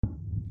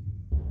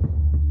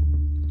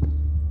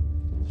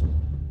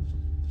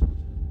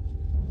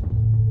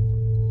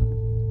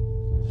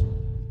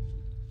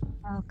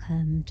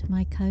Welcome to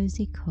my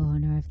cozy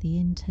corner of the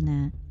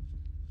internet.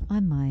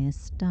 I'm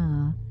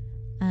Mayastar,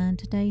 and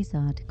today's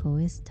article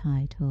is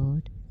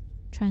titled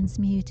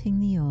Transmuting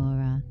the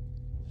Aura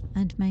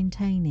and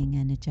Maintaining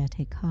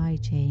Energetic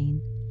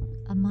Hygiene,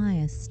 a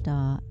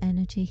Mayastar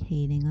energy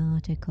healing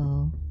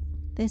article.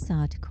 This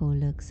article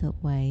looks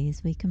at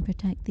ways we can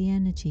protect the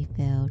energy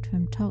field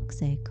from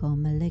toxic or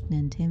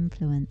malignant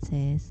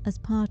influences as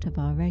part of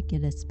our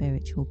regular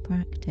spiritual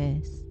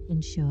practice.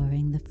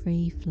 Ensuring the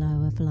free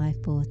flow of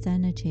life force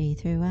energy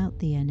throughout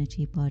the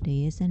energy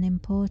body is an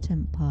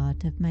important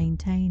part of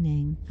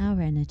maintaining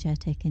our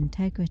energetic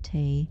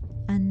integrity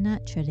and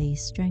naturally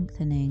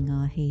strengthening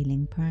our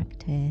healing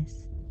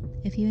practice.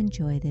 If you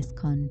enjoy this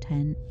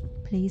content,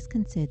 please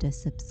consider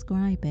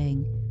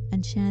subscribing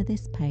and share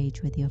this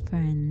page with your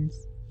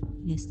friends.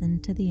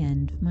 Listen to the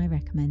end of my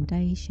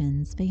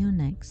recommendations for your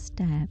next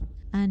step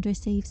and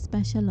receive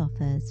special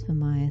offers for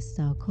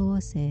Mayastar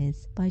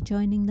courses by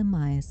joining the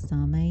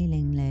Mayastar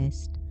mailing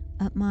list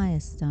at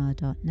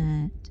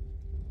mayastar.net.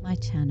 My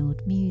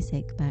channeled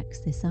music backs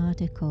this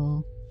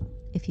article.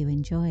 If you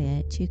enjoy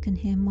it, you can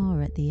hear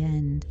more at the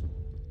end.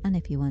 And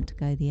if you want to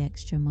go the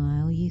extra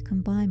mile, you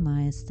can buy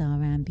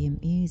Mayastar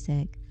ambient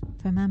music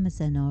from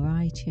Amazon or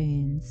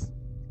iTunes.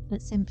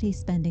 But simply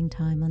spending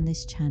time on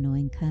this channel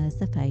incurs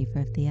the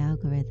favour of the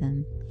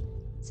algorithm.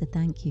 So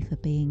thank you for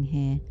being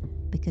here,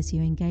 because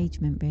your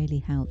engagement really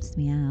helps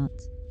me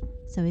out.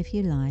 So if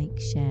you like,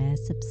 share,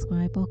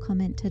 subscribe or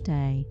comment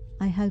today,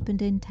 I hope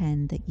and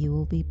intend that you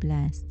will be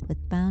blessed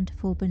with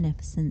bountiful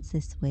beneficence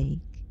this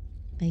week.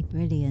 May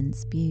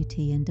brilliance,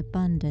 beauty and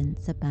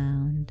abundance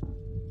abound.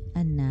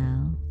 And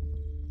now,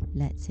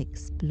 let's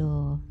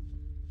explore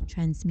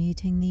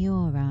transmuting the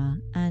aura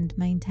and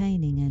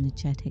maintaining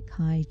energetic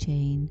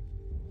hygiene.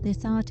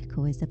 This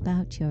article is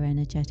about your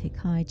energetic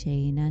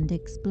hygiene and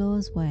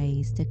explores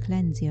ways to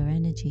cleanse your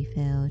energy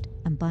field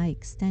and, by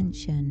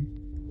extension,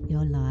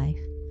 your life,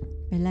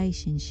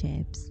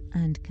 relationships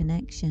and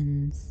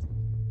connections.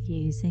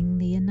 Using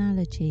the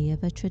analogy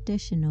of a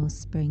traditional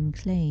spring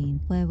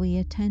clean where we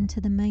attend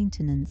to the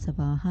maintenance of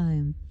our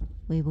home,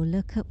 we will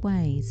look at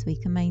ways we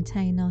can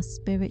maintain our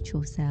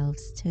spiritual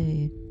selves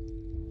too.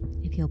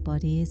 If your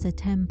body is a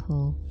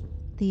temple,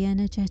 the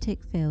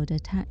energetic field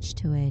attached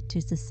to it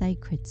is a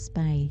sacred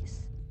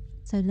space,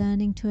 so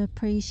learning to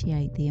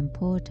appreciate the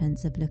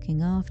importance of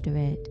looking after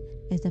it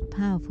is a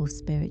powerful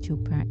spiritual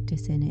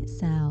practice in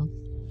itself.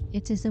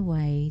 It is a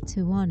way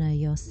to honour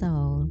your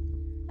soul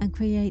and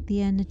create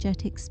the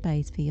energetic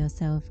space for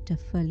yourself to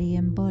fully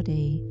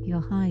embody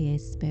your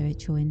highest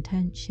spiritual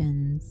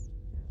intentions.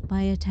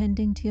 By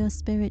attending to your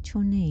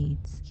spiritual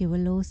needs, you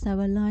will also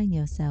align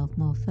yourself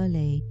more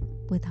fully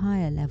with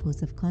higher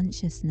levels of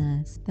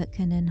consciousness that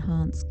can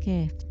enhance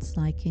gifts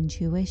like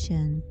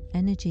intuition,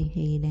 energy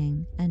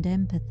healing, and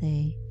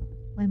empathy.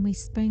 When we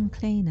spring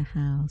clean a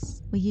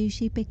house, we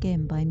usually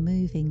begin by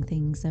moving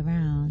things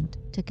around.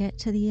 To get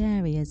to the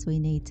areas we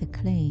need to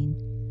clean,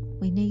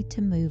 we need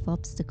to move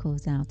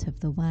obstacles out of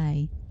the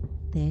way.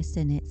 This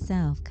in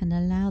itself can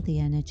allow the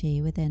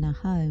energy within a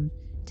home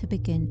to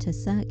begin to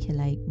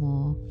circulate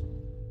more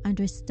and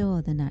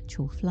restore the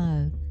natural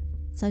flow.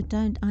 So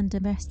don't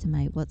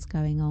underestimate what's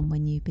going on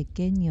when you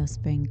begin your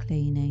spring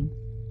cleaning.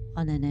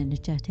 On an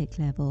energetic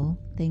level,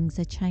 things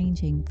are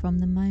changing from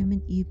the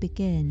moment you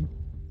begin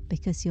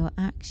because your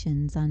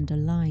actions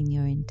underline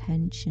your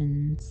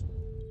intentions.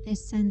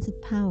 This sends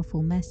a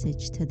powerful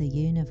message to the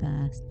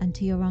universe and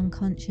to your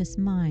unconscious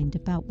mind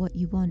about what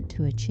you want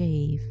to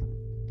achieve.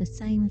 The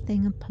same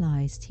thing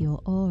applies to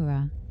your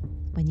aura.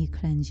 When you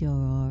cleanse your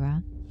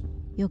aura,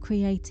 you're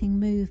creating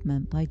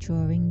movement by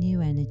drawing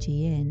new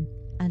energy in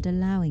and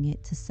allowing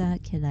it to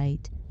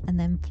circulate and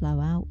then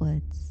flow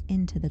outwards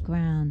into the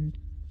ground.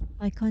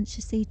 By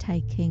consciously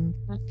taking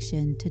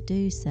action to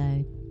do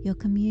so, you're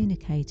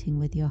communicating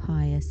with your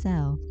higher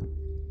self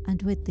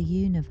and with the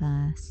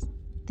universe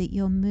that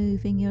you're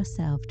moving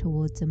yourself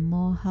towards a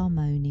more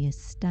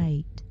harmonious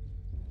state.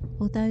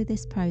 Although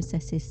this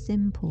process is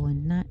simple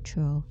and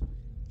natural,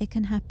 it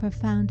can have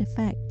profound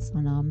effects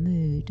on our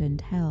mood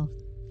and health,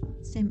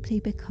 simply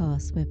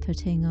because we're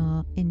putting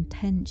our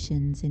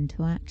intentions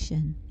into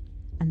action.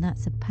 And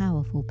that's a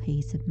powerful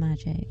piece of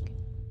magic.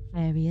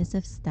 Areas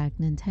of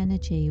stagnant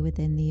energy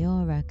within the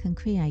aura can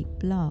create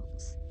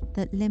blocks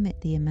that limit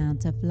the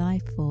amount of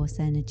life force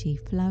energy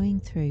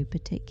flowing through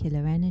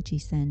particular energy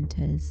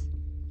centers.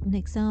 An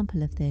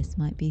example of this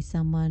might be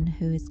someone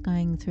who is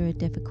going through a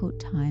difficult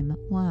time at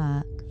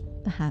work.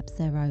 Perhaps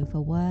they're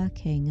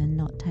overworking and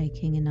not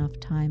taking enough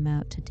time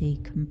out to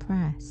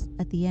decompress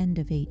at the end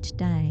of each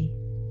day.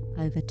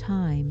 Over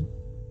time,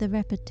 the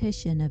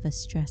repetition of a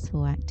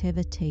stressful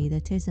activity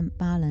that isn't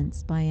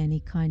balanced by any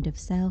kind of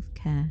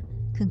self-care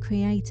can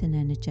create an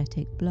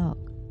energetic block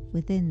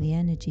within the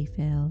energy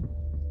field.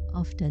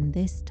 Often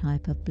this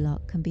type of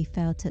block can be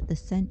felt at the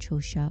central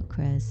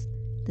chakras,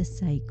 the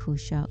sacral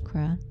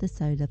chakra, the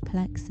solar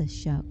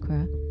plexus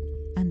chakra,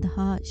 and the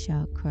heart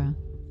chakra.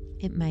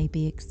 It may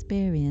be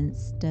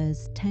experienced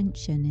as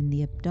tension in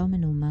the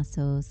abdominal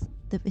muscles,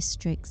 that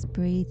restricts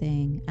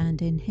breathing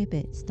and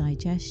inhibits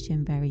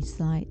digestion very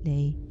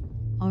slightly,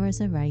 or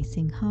as a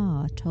racing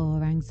heart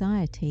or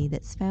anxiety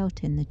that's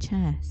felt in the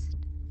chest,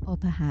 or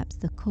perhaps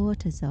the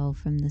cortisol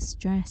from the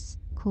stress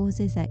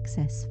causes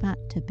excess fat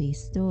to be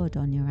stored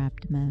on your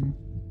abdomen.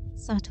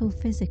 Subtle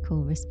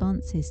physical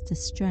responses to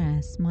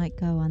stress might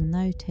go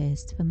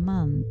unnoticed for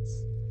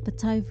months,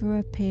 but over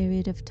a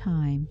period of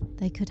time,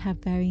 they could have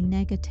very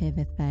negative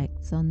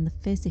effects on the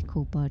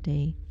physical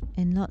body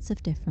in lots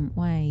of different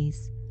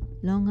ways,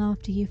 long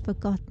after you've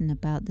forgotten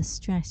about the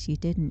stress you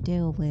didn't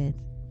deal with.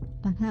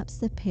 Perhaps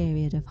the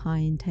period of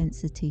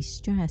high-intensity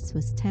stress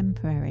was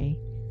temporary,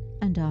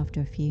 and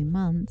after a few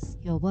months,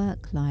 your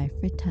work life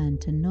returned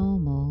to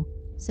normal,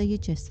 so you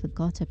just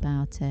forgot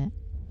about it.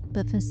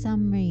 But for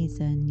some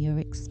reason, you're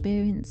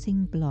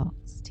experiencing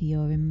blocks to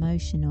your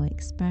emotional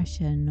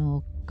expression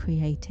or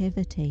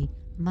creativity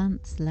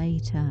months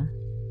later.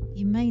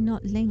 You may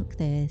not link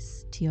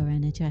this to your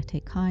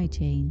energetic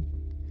hygiene,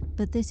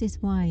 but this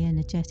is why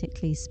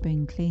energetically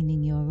spring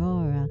cleaning your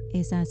aura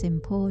is as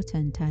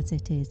important as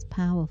it is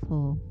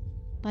powerful.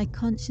 By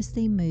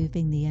consciously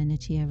moving the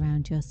energy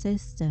around your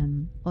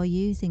system or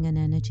using an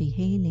energy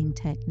healing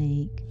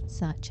technique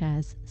such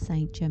as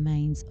Saint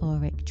Germain's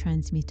auric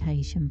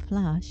transmutation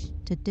flush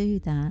to do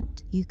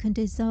that, you can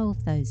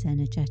dissolve those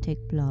energetic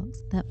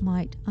blocks that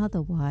might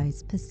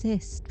otherwise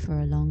persist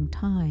for a long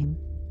time.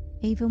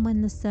 Even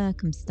when the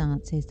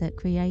circumstances that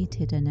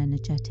created an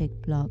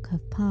energetic block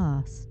have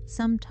passed,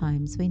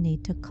 sometimes we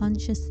need to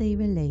consciously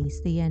release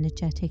the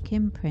energetic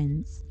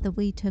imprints that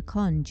we took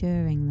on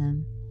during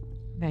them.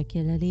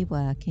 Regularly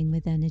working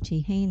with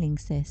energy healing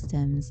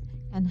systems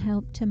can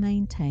help to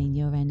maintain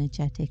your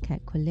energetic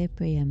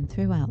equilibrium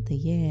throughout the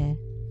year.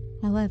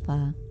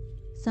 However,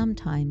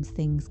 sometimes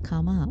things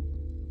come up.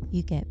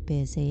 You get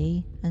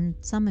busy and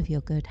some of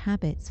your good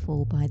habits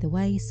fall by the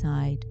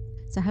wayside.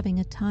 So having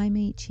a time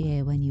each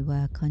year when you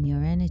work on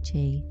your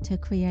energy to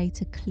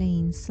create a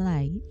clean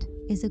slate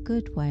is a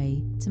good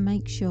way to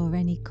make sure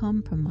any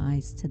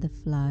compromise to the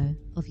flow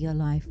of your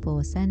life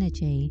force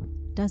energy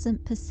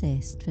doesn't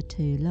persist for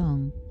too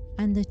long.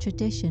 And the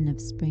tradition of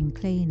spring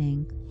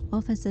cleaning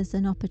offers us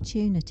an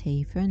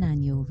opportunity for an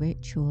annual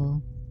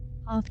ritual.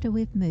 After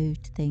we've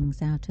moved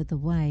things out of the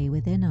way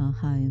within our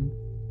home,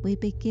 we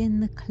begin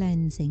the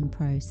cleansing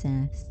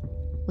process.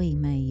 We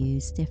may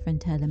use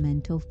different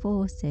elemental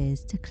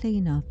forces to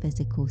clean our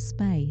physical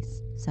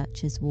space,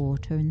 such as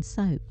water and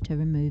soap to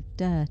remove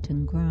dirt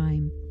and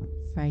grime,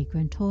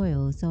 fragrant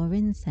oils or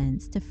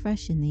incense to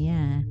freshen the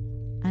air,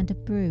 and a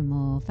broom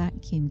or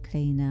vacuum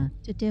cleaner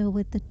to deal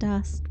with the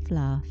dust,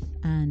 fluff,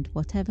 and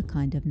whatever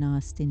kind of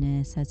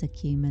nastiness has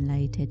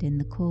accumulated in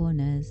the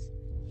corners.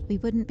 We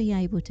wouldn't be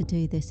able to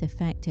do this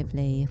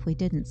effectively if we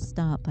didn't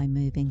start by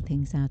moving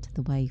things out of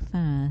the way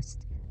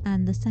first,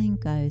 and the same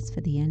goes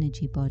for the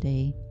energy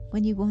body.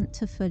 When you want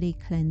to fully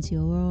cleanse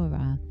your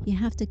aura, you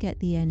have to get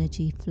the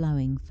energy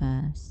flowing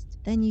first.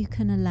 Then you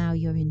can allow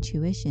your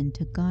intuition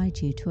to guide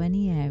you to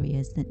any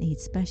areas that need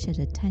special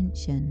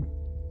attention.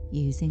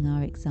 Using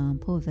our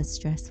example of a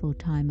stressful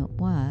time at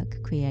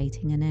work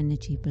creating an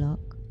energy block,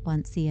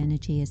 once the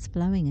energy is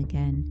flowing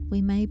again,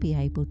 we may be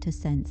able to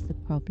sense the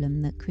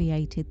problem that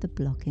created the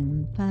block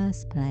in the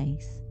first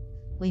place.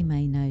 We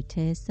may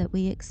notice that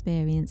we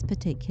experience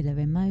particular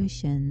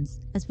emotions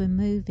as we're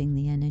moving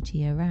the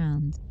energy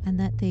around, and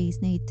that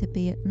these need to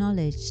be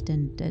acknowledged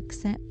and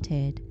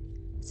accepted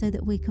so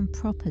that we can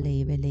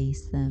properly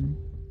release them.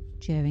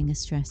 During a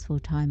stressful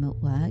time at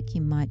work,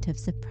 you might have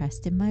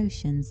suppressed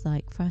emotions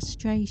like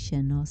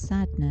frustration or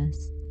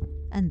sadness,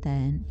 and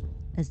then,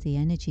 as the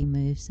energy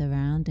moves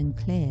around and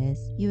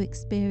clears, you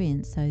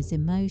experience those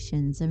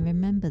emotions and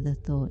remember the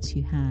thoughts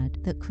you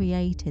had that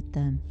created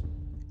them,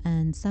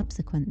 and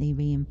subsequently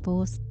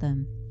reinforced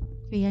them.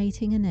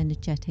 Creating an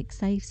energetic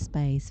safe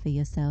space for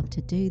yourself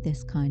to do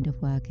this kind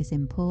of work is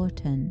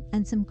important,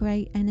 and some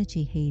great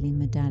energy healing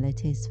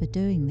modalities for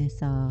doing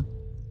this are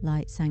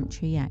light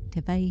sanctuary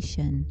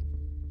activation,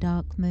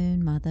 dark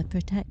moon mother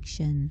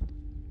protection,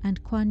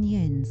 and Kuan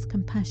Yin's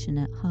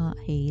compassionate heart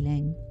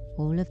healing.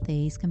 All of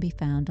these can be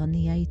found on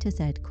the A to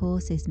Z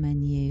courses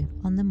menu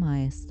on the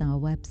Mayastar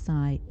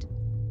website.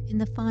 In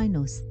the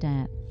final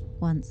step,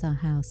 once our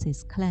house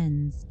is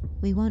cleansed,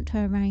 we want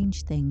to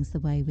arrange things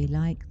the way we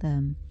like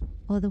them,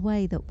 or the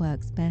way that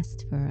works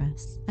best for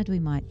us, and we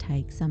might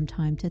take some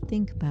time to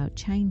think about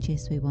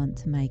changes we want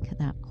to make at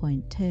that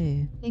point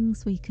too.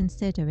 Things we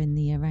consider in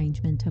the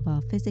arrangement of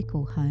our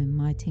physical home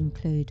might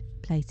include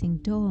placing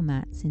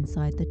doormats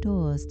inside the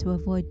doors to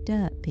avoid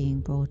dirt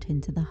being brought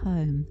into the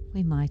home.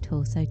 We might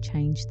also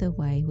change the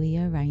way we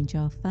arrange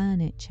our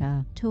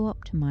furniture to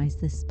optimize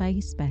the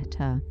space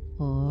better,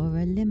 or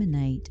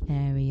eliminate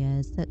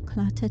areas that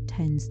clutter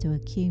tends to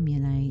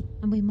accumulate.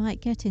 And we might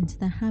get into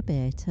the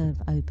habit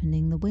of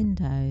opening the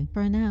window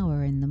for an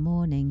hour in the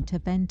morning to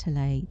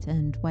ventilate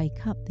and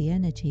wake up the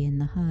energy in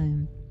the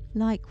home.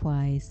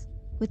 Likewise,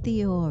 with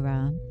the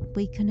aura,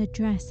 we can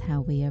address how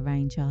we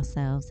arrange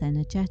ourselves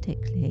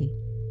energetically.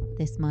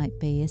 This might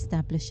be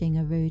establishing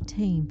a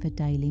routine for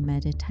daily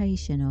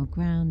meditation or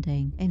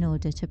grounding in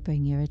order to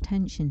bring your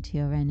attention to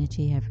your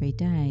energy every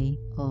day,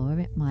 or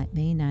it might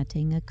mean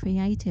adding a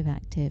creative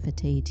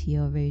activity to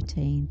your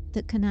routine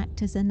that can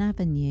act as an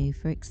avenue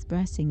for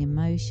expressing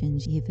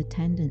emotions you've a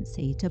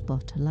tendency to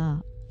bottle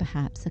up.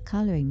 Perhaps a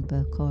colouring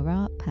book or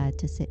art pad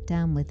to sit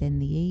down with in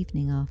the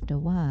evening after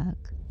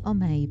work, or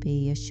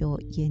maybe a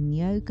short yin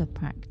yoga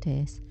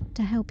practice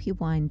to help you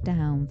wind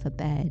down for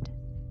bed.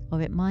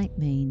 Or it might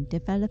mean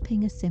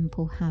developing a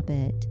simple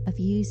habit of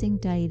using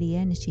daily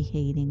energy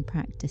healing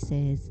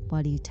practices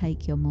while you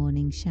take your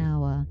morning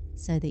shower,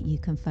 so that you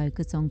can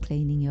focus on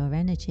cleaning your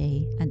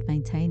energy and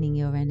maintaining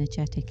your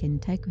energetic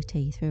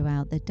integrity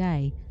throughout the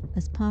day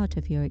as part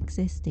of your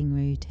existing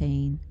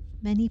routine.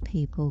 Many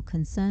people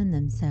concern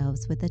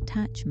themselves with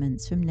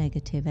attachments from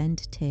negative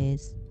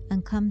entities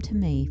and come to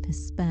me for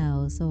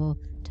spells or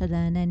to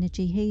learn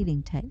energy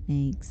healing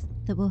techniques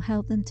that will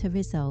help them to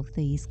resolve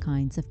these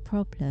kinds of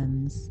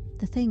problems.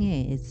 The thing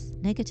is,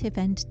 negative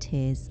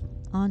entities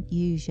aren't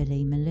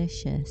usually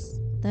malicious.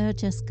 They're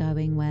just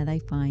going where they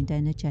find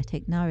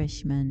energetic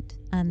nourishment,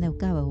 and they'll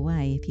go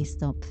away if you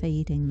stop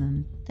feeding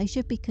them. They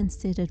should be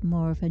considered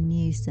more of a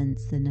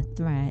nuisance than a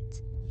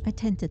threat. I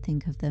tend to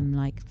think of them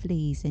like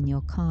fleas in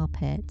your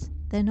carpet.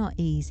 They're not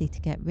easy to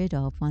get rid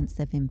of once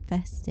they've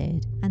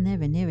infested, and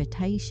they're an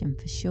irritation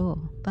for sure,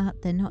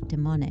 but they're not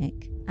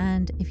demonic.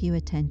 And if you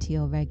attend to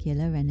your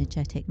regular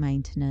energetic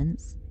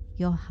maintenance,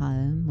 your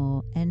home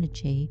or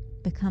energy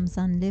becomes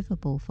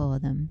unlivable for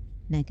them.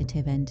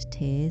 Negative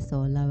entities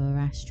or lower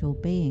astral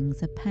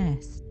beings are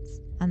pests,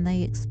 and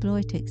they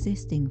exploit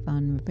existing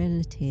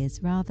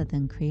vulnerabilities rather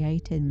than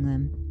creating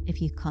them. If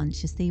you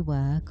consciously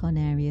work on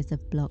areas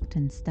of blocked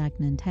and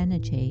stagnant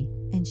energy,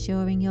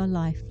 ensuring your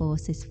life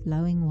force is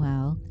flowing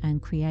well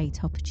and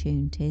create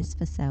opportunities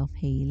for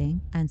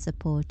self-healing and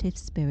supportive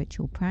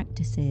spiritual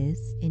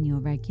practices in your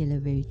regular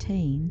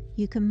routine,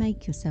 you can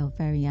make yourself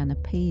very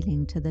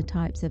unappealing to the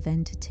types of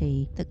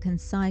entity that can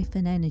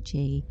siphon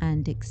energy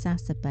and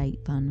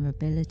exacerbate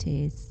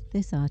vulnerabilities.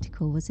 This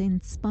article was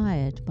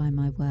inspired by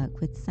my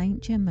work with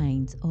Saint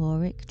Germain's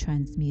auric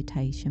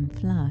transmutation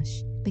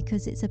flush,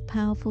 because it's a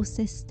powerful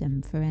system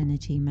for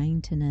energy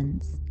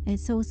maintenance.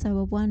 It's also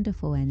a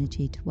wonderful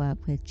energy to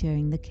work with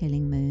during the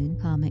Killing Moon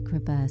Karmic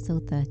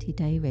Reversal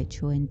 30-day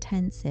Ritual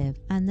Intensive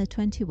and the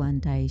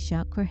 21-day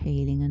Chakra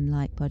Healing and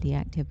Light Body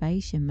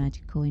Activation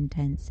Magical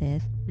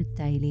Intensive, with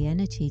daily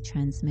energy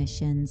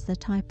transmissions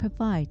that I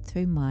provide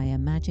through Maya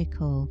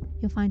Magical.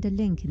 You'll find a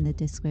link in the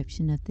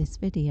description of this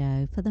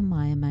video for the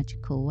Maya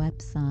Magical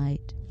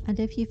website. And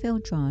if you feel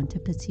drawn to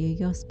pursue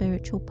your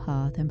spiritual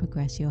path and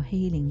progress your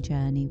healing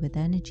journey with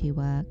energy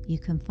work, you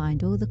can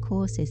find all the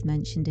courses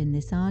mentioned in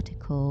this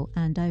article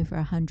and over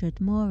 100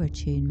 more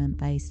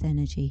attunement-based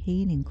energy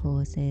healing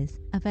courses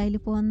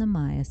available on the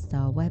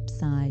Mayastar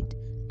website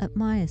at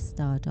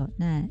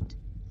mayastar.net.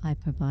 I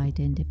provide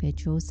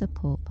individual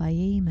support by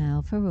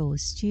email for all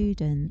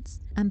students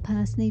and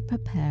personally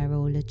prepare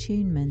all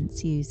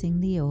attunements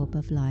using the Orb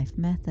of Life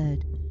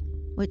method,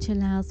 which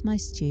allows my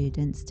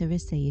students to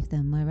receive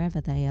them wherever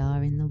they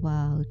are in the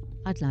world.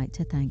 I'd like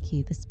to thank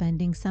you for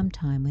spending some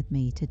time with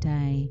me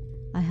today.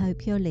 I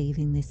hope you're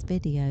leaving this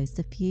video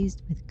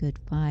suffused with good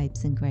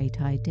vibes and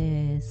great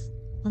ideas.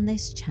 On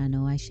this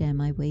channel I share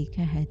my week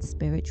ahead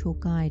spiritual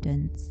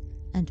guidance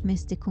and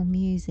mystical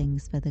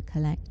musings for the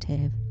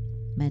collective,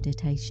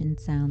 meditation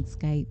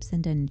soundscapes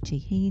and energy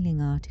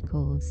healing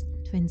articles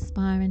to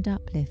inspire and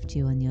uplift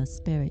you on your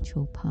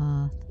spiritual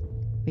path.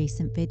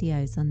 Recent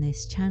videos on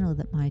this channel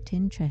that might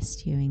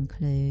interest you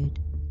include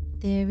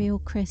ethereal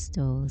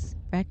crystals,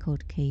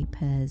 record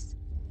keepers,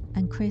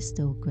 and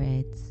crystal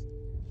grids,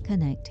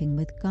 connecting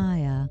with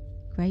Gaia,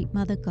 Great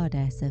Mother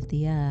Goddess of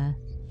the Earth,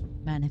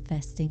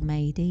 manifesting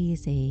made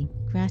easy,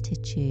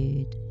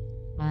 gratitude,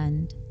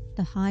 and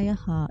the higher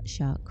heart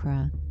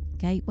chakra,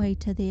 gateway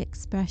to the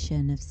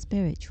expression of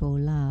spiritual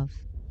love.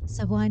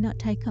 So why not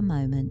take a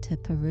moment to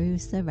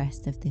peruse the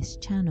rest of this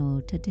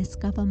channel to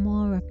discover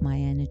more of my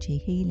energy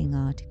healing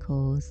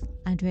articles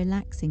and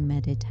relaxing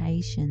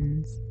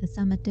meditations for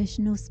some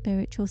additional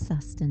spiritual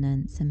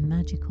sustenance and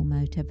magical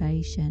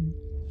motivation.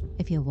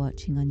 If you're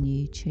watching on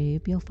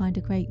YouTube, you'll find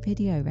a great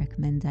video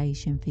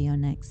recommendation for your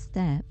next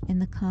step in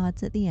the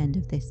cards at the end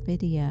of this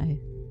video.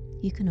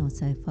 You can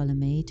also follow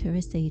me to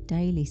receive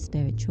daily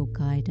spiritual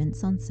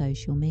guidance on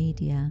social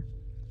media.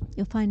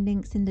 You'll find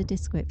links in the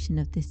description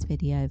of this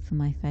video for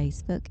my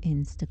Facebook,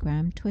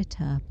 Instagram,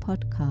 Twitter,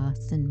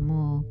 podcasts and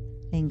more.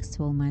 Links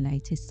to all my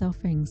latest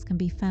offerings can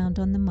be found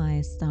on the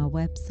Mayastar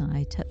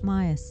website at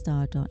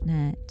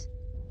mayastar.net.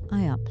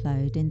 I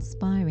upload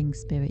inspiring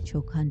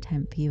spiritual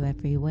content for you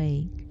every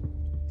week,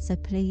 so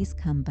please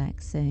come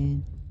back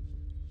soon.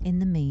 In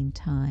the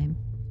meantime,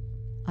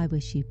 I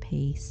wish you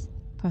peace,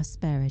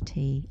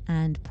 prosperity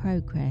and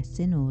progress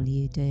in all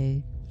you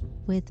do.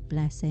 With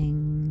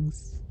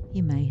blessings.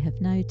 You may have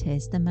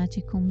noticed the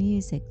magical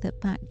music that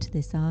backed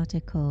this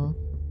article.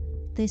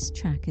 This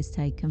track is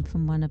taken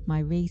from one of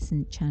my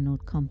recent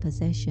channeled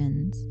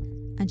compositions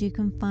and you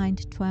can find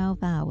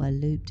 12-hour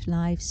looped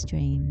live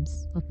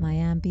streams of my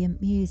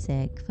ambient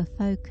music for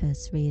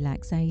focus,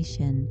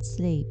 relaxation,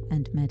 sleep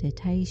and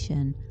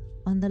meditation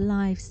on the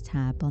Lives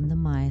tab on the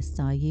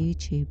Mayastar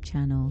YouTube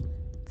channel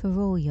for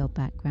all your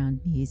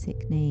background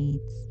music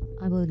needs.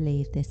 I will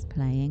leave this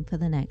playing for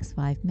the next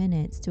 5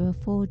 minutes to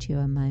afford you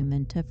a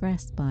moment of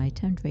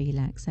respite and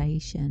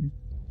relaxation.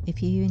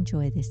 If you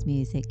enjoy this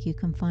music, you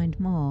can find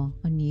more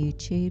on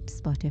YouTube,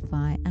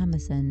 Spotify,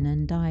 Amazon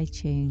and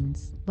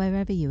iTunes.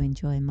 Wherever you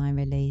enjoy my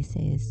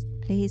releases,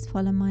 please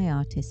follow my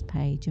artist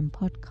page and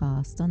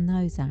podcast on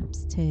those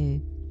apps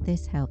too.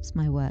 This helps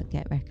my work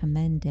get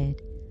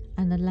recommended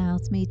and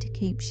allows me to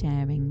keep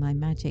sharing my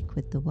magic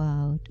with the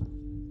world.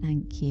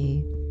 Thank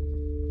you.